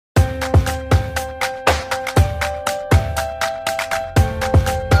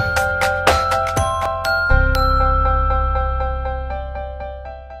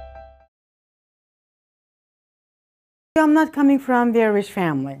I'm not coming from a very rich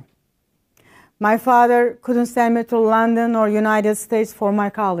family. My father couldn't send me to London or United States for my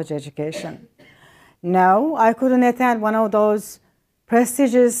college education. No, I couldn't attend one of those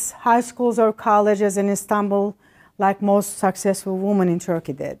prestigious high schools or colleges in Istanbul like most successful women in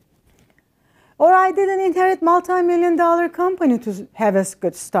Turkey did. Or I didn't inherit multi-million-dollar company to have a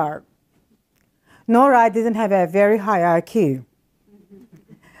good start. Nor I didn't have a very high IQ.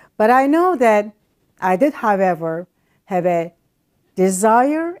 But I know that I did, however, have a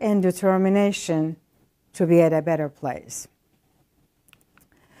desire and determination to be at a better place.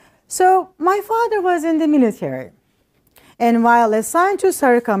 So my father was in the military. And while assigned to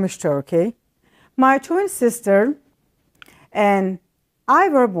Sarıkamış, Turkey, my twin sister and I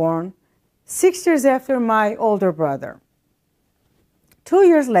were born 6 years after my older brother. 2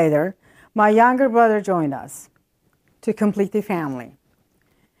 years later, my younger brother joined us to complete the family.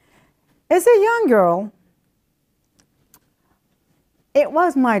 As a young girl, it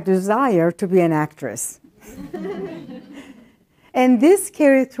was my desire to be an actress. And this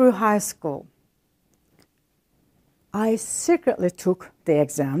carried through high school. I secretly took the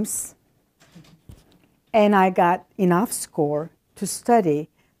exams, and I got enough score to study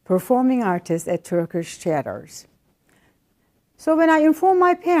performing artist at Turkish theaters. So when I informed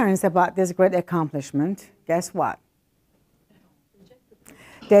my parents about this great accomplishment, guess what?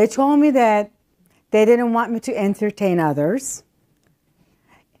 They told me that they didn't want me to entertain others.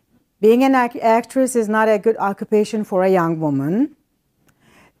 Being an actress is not a good occupation for a young woman.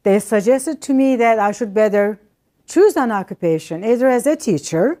 They suggested to me that I should better choose an occupation, either as a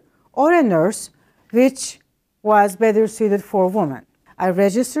teacher or a nurse, which was better suited for women. I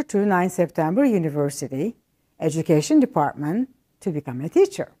registered to 9 September University Education Department to become a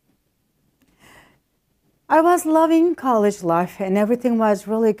teacher. I was loving college life and everything was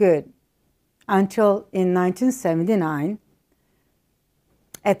really good until in 1979,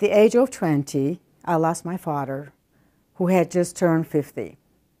 at the age of 20, I lost my father, who had just turned 50.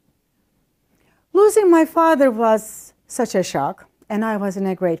 Losing my father was such a shock, and I was in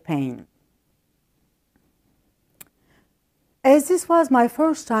a great pain. As this was my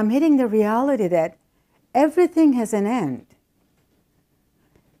first time hitting the reality that everything has an end,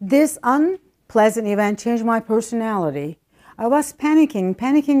 this unpleasant event changed my personality. I was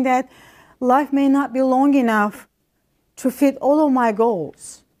panicking that life may not be long enough to fit all of my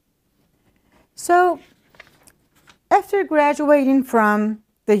goals. So, after graduating from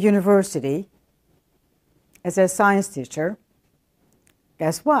the university as a science teacher,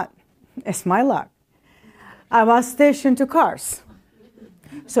 guess what? It's my luck. I was stationed to Kars.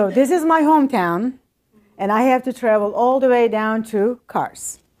 So this is my hometown, and I have to travel all the way down to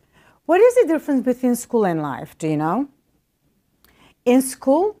Kars. What is the difference between school and life? Do you know? In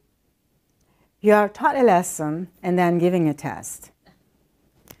school, you are taught a lesson and then giving a test.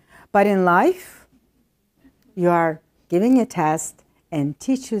 But in life, you are giving a test and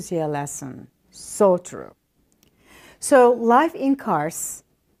teaches you a lesson. So true. So life in Kars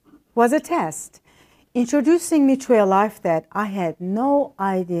was a test, introducing me to a life that I had no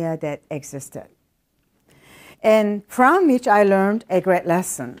idea that existed, and from which I learned a great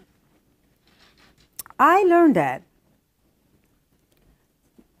lesson. I learned that,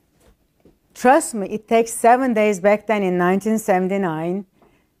 trust me, it takes 7 days back then in 1979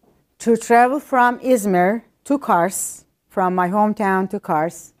 to travel from Izmir to Kars, from my hometown to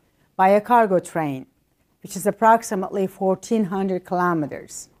Kars, by a cargo train, which is approximately 1,400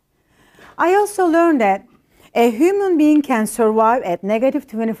 kilometers. I also learned that a human being can survive at negative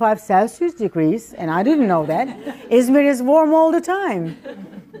 25 Celsius degrees, and I didn't know that. Izmir is warm all the time.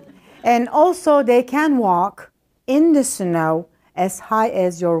 And also they can walk in the snow as high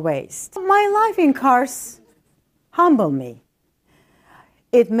as your waist. My life in Kars humbled me.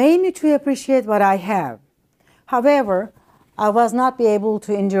 It made me to appreciate what I have. However, I was not be able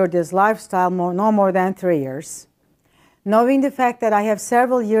to endure this lifestyle no more than 3 years, knowing the fact that I have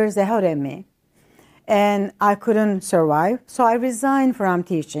several years ahead of me, and I couldn't survive. So I resigned from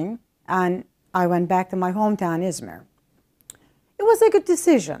teaching, and I went back to my hometown, Izmir. It was a good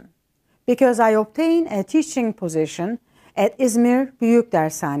decision, because I obtained a teaching position at İzmir Büyük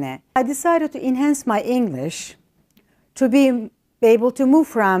Dershane. I decided to enhance my English to be able to move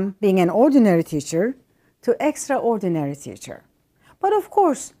from being an ordinary teacher to extraordinary teacher. But of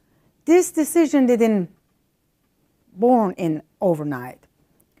course, this decision didn't born in overnight.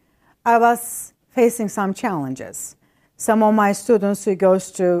 I was facing some challenges. Some of my students who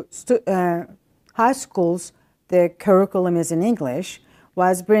goes to high schools, the curriculum is in English,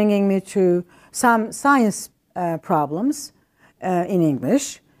 was bringing me to some science problems in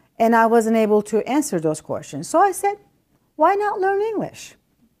English, and I wasn't able to answer those questions. So I said, why not learn English?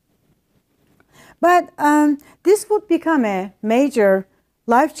 But this would become a major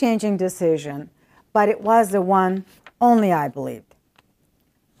life-changing decision, but it was the one only I believed.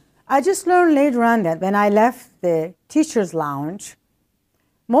 I just learned later on that when I left the teacher's lounge,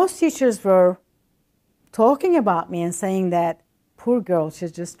 most teachers were talking about me and saying that, poor girl,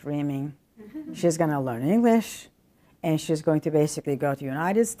 she's just dreaming. She's going to learn English, and she's going to basically go to the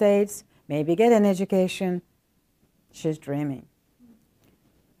United States, maybe get an education. She's dreaming.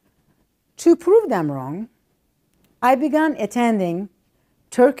 To prove them wrong, I began attending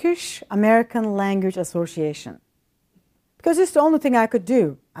Turkish American Language Association because it's the only thing I could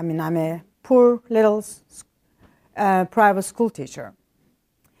do. I mean, I'm a poor little private school teacher.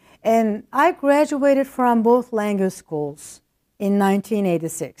 And I graduated from both language schools in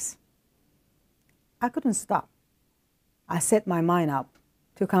 1986. I couldn't stop. I set my mind up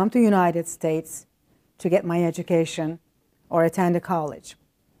to come to the United States to get my education or attend a college.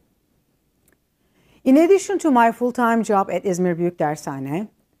 In addition to my full-time job at İzmir Büyük Dershane,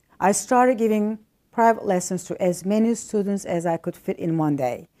 I started giving private lessons to as many students as I could fit in one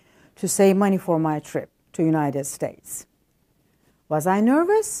day to save money for my trip to the United States. Was I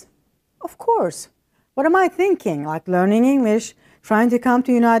nervous? Of course. What am I thinking? Like learning English, trying to come to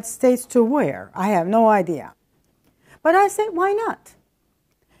the United States to where? I have no idea. But I said, why not?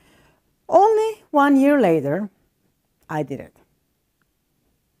 Only 1 year later, I did it.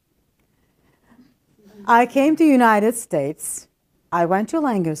 I came to the United States, I went to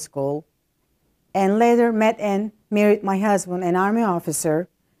language school, and later met and married my husband, an Army officer,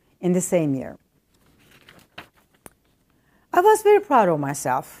 in the same year. I was very proud of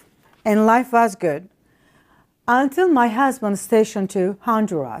myself, and life was good, until my husband stationed to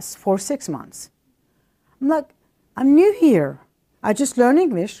Honduras for 6 months. I'm like, I'm new here. I just learned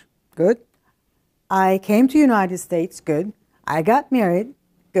English, good. I came to the United States, good. I got married,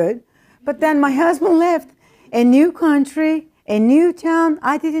 good. But then my husband left, a new country, a new town.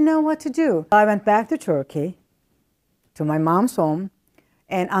 I didn't know what to do. I went back to Turkey, to my mom's home,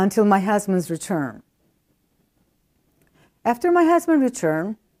 and until my husband's return. After my husband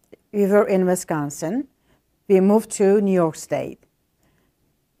returned, we were in Wisconsin. We moved to New York State.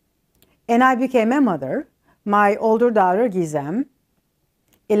 And I became a mother. My older daughter, Gizem.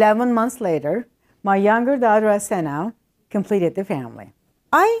 11 months later, my younger daughter, Asena, completed the family.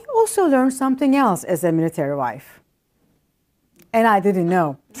 I also learned something else as a military wife. And I didn't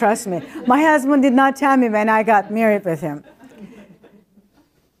know, trust me. My husband did not tell me when I got married with him.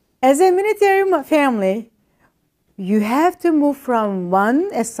 As a military family, you have to move from one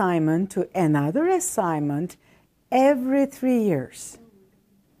assignment to another assignment every 3 years.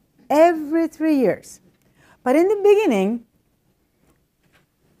 Every 3 years. But in the beginning,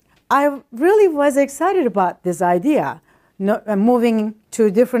 I really was excited about this idea. Moving to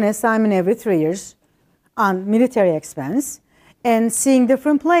a different assignment every 3 years on military expense and seeing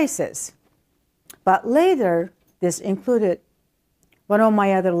different places. But later, this included one of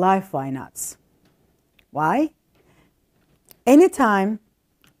my other life why nots. Why? Anytime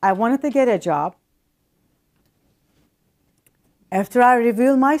I wanted to get a job, after I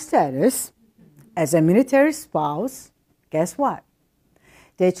revealed my status as a military spouse, guess what?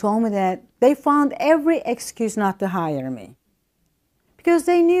 They told me that they found every excuse not to hire me because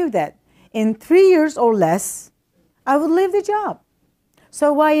they knew that in 3 years or less, I would leave the job.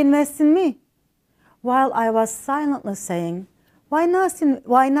 So why invest in me? While I was silently saying, why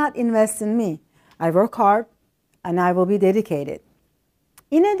not invest in me? I work hard and I will be dedicated.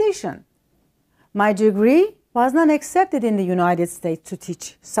 In addition, my degree was not accepted in the United States to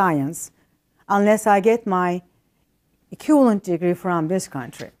teach science unless I get my equivalent degree from this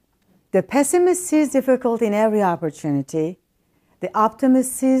country. The pessimist sees difficulty in every opportunity. The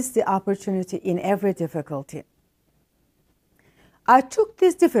optimist sees the opportunity in every difficulty. I took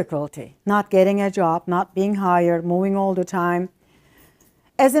this difficulty, not getting a job, not being hired, moving all the time,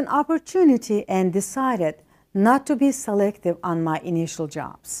 as an opportunity and decided not to be selective on my initial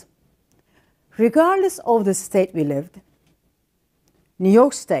jobs. Regardless of the state we lived, New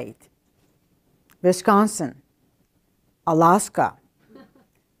York State, Wisconsin, Alaska,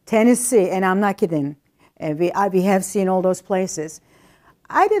 Tennessee, and I'm not kidding, we have seen all those places.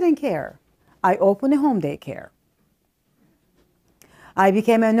 I didn't care. I opened a home daycare. I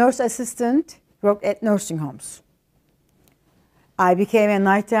became a nurse assistant, worked at nursing homes. I became a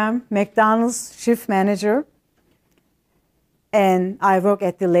nighttime McDonald's shift manager, and I worked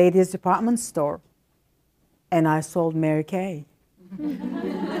at the ladies' department store, and I sold Mary Kay.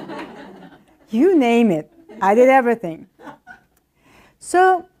 You name it. I did everything.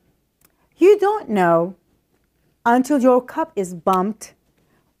 So you don't know until your cup is bumped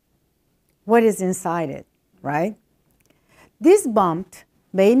what is inside it, right? This bumped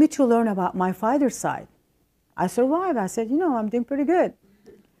made me to learn about my father's side. I survived. I said, I'm doing pretty good.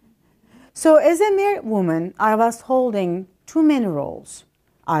 So as a married woman, I was holding too many roles.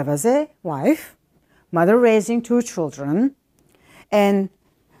 I was a wife, mother raising 2 children, and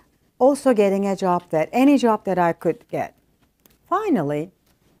also getting a job any job that I could get. Finally,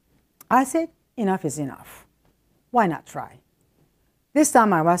 I said, enough is enough. Why not try? This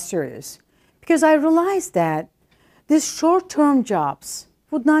time I was serious because I realized that these short-term jobs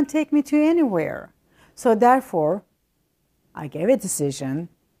would not take me to anywhere. So therefore, I gave a decision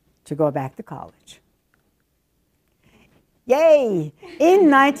to go back to college. Yay! In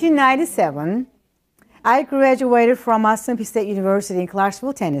 1997, I graduated from Istanbul State University in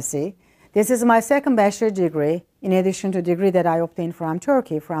Clarksville, Tennessee. This is my second bachelor degree, in addition to the degree that I obtained from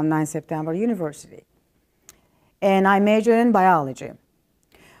Turkey, from 9 September University. And I majored in biology.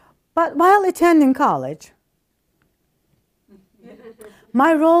 But while attending college,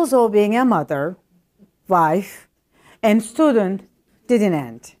 my roles of being a mother, wife, and student didn't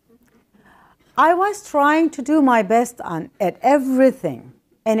end. I was trying to do my best at everything,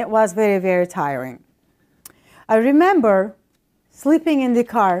 and it was very, very tiring. I remember sleeping in the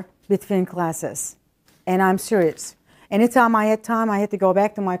car between classes, and I'm serious. Anytime I had time, I had to go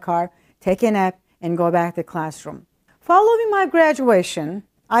back to my car, take a nap, and go back to the classroom. Following my graduation,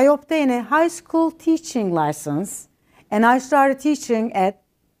 I obtained a high school teaching license, and I started teaching at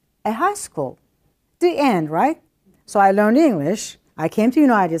a high school. The end, right? So I learned English. I came to the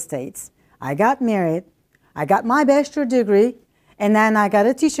United States. I got married. I got my bachelor degree, and then I got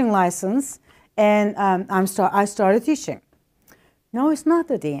a teaching license, and I started teaching. No, it's not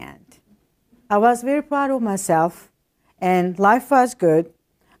at the end. I was very proud of myself, and life was good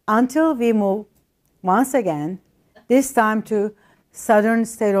until we moved once again, this time to southern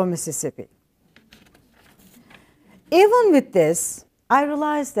state of Mississippi. Even with this, I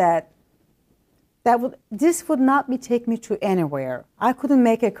realized that this would not take me to anywhere. I couldn't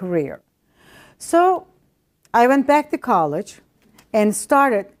make a career. So I went back to college and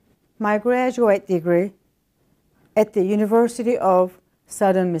started my graduate degree at the University of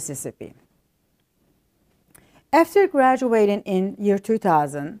Southern Mississippi. After graduating in year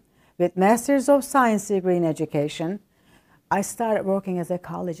 2000 with Masters of Science degree in education, I started working as a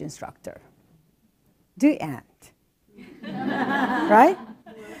college instructor. The end. Right?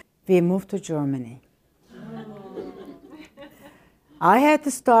 We moved to Germany. I had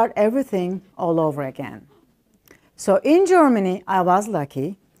to start everything all over again. So in Germany, I was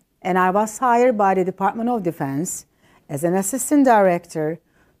lucky, and I was hired by the Department of Defense as an assistant director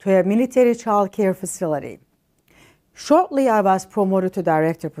to a military child care facility. Shortly, I was promoted to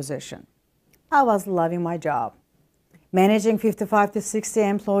director position. I was loving my job, managing 55 to 60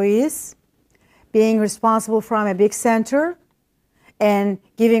 employees, being responsible from a big center, and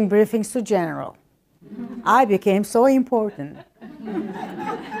giving briefings to general. I became so important.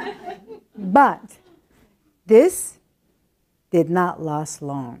 But this did not last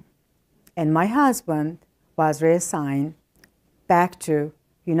long, and my husband was reassigned back to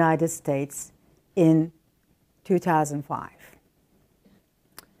United States in 2005.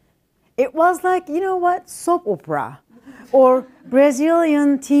 It was like, soap opera or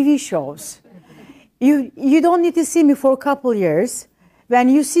Brazilian TV shows. You don't need to see me for a couple years. When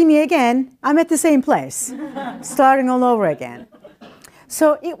you see me again, I'm at the same place, starting all over again.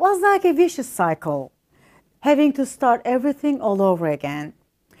 So it was like a vicious cycle, having to start everything all over again.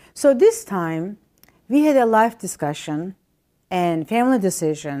 So this time, we had a life discussion and family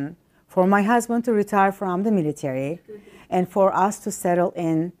decision for my husband to retire from the military and for us to settle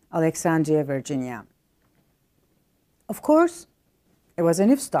in Alexandria, Virginia. Of course, it was a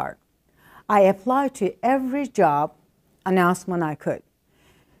new start. I applied to every job announcement I could,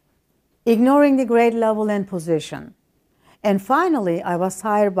 ignoring the grade level and position. And finally, I was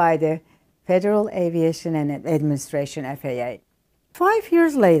hired by the Federal Aviation and Administration, FAA. 5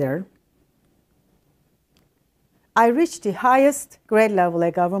 years later, I reached the highest grade level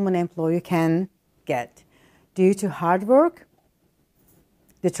a government employee can get due to hard work,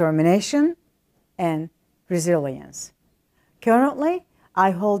 determination, and resilience. Currently,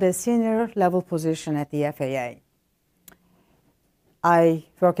 I hold a senior level position at the FAA. I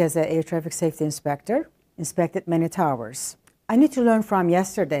work as an air traffic safety inspector, inspected many towers. I need to learn from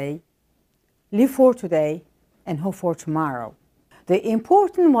yesterday, live for today, and hope for tomorrow. The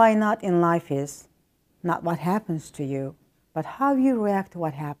important why not in life is not what happens to you, but how you react to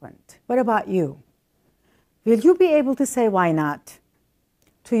what happened. What about you? Will you be able to say why not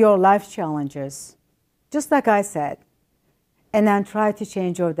to your life challenges just like I said, and then try to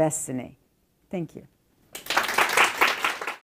change your destiny. Thank you.